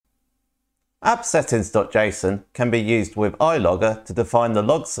Appsettings.json can be used with ILogger to define the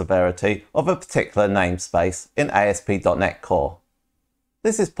log severity of a particular namespace in ASP.NET Core.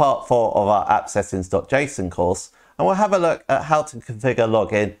 This is part 4 of our Appsettings.json course, and we'll have a look at how to configure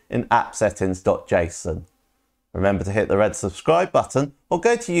login in Appsettings.json. Remember to hit the red subscribe button or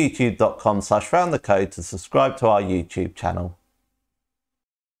go to youtube.com/roundthecode to subscribe to our YouTube channel.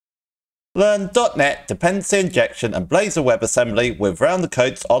 Learn .NET, dependency injection and Blazor WebAssembly with Round the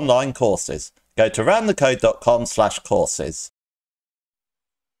Code's online courses. Go to roundthecode.com/courses.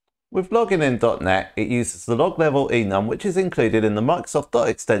 With login in .NET, it uses the LogLevel enum which is included in the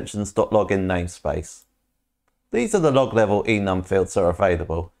Microsoft.extensions.login namespace. These are the LogLevel enum fields that are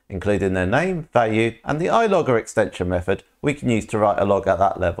available, including their name, value, and the ILogger extension method we can use to write a log at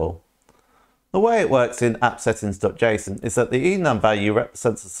that level. The way it works in Appsettings.json is that the enum value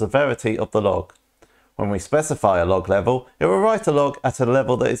represents the severity of the log. When we specify a log level, it will write a log at a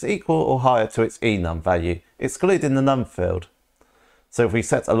level that is equal or higher to its enum value, excluding the num field. So if we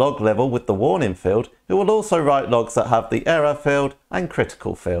set a log level with the warning field, it will also write logs that have the error field and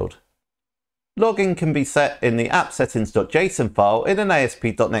critical field. Logging can be set in the Appsettings.json file in an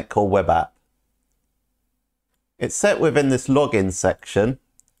ASP.NET Core web app. It's set within this login section.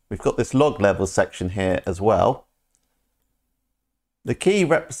 We've got this log level section here as well. The key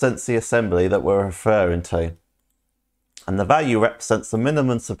represents the assembly that we're referring to, and the value represents the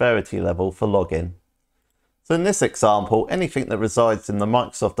minimum severity level for login. So in this example, anything that resides in the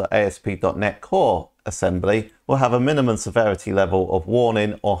Microsoft.ASP.NET Core assembly will have a minimum severity level of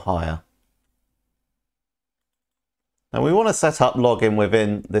warning or higher. Now we want to set up login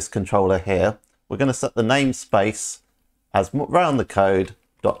within this controller here. We're going to set the namespace as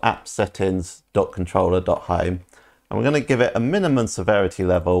roundthecode.appsettings.controller.home, and we're going to give it a minimum severity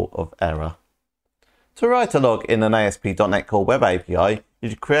level of error. To write a log in an ASP.NET Core Web API, you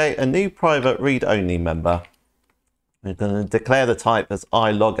should create a new private read-only member. We're going to declare the type as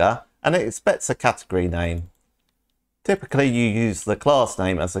ILogger, and it expects a category name. Typically you use the class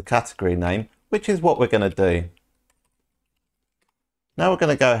name as a category name, which is what we're going to do. Now we're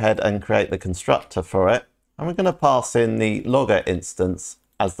going to go ahead and create the constructor for it, and we're going to pass in the logger instance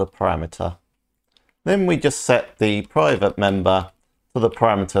as the parameter. Then we just set the private member to the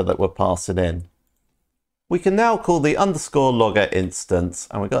parameter that we're passing in. We can now call the _logger instance,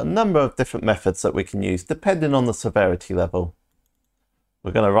 and we've got a number of different methods that we can use depending on the severity level.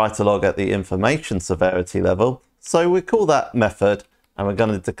 We're going to write a log at the information severity level, so we call that method, and we're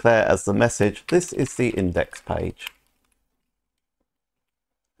going to declare as the message, this is the index page.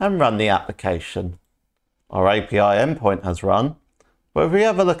 And run the application. Our API endpoint has run, but if we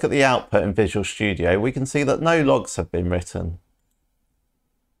have a look at the output in Visual Studio, we can see that no logs have been written.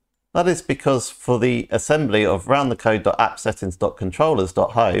 That is because for the assembly of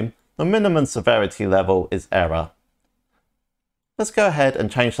roundthecode.appsettings.controllers.home, the minimum severity level is error. Let's go ahead and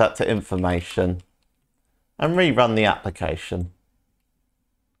change that to information and rerun the application.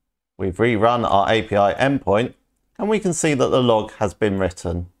 We've rerun our API endpoint, and we can see that the log has been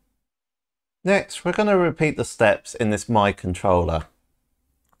written. Next, we're going to repeat the steps in this My Controller.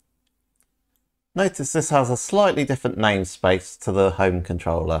 Notice this has a slightly different namespace to the home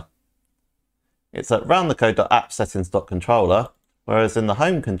controller. It's at roundthecode.appsettings.controller, whereas in the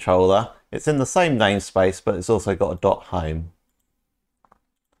home controller, it's in the same namespace, but it's also got a .home.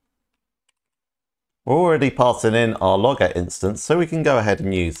 We're already passing in our logger instance, so we can go ahead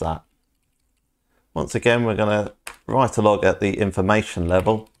and use that. Once again, we're going to write a log at the information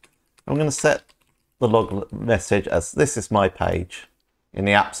level. I'm going to set the log message as this is my page. In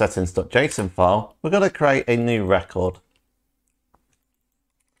the Appsettings.json file, we're going to create a new record.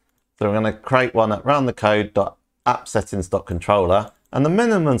 So we're going to create one at roundthecode.appsettings.controller, and the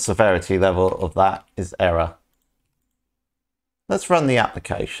minimum severity level of that is error. Let's run the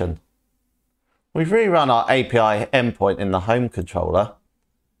application. We've rerun our API endpoint in the home controller.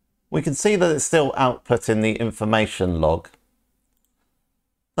 We can see that it's still outputting the information log.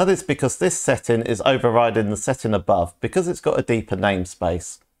 That is because this setting is overriding the setting above because it's got a deeper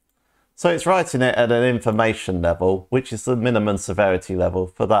namespace. So it's writing it at an information level, which is the minimum severity level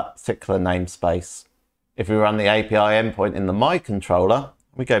for that particular namespace. If we run the API endpoint in the My controller,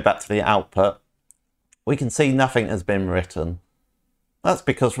 we go back to the output, we can see nothing has been written. That's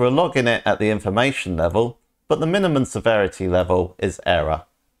because we're logging it at the information level, but the minimum severity level is error.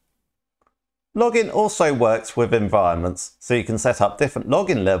 Login also works with environments, so you can set up different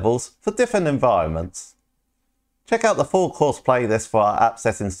login levels for different environments. Check out the full course playlist for our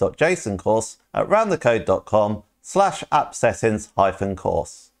Appsettings.json course at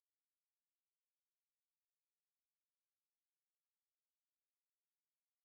roundthecode.com/appsettings-course.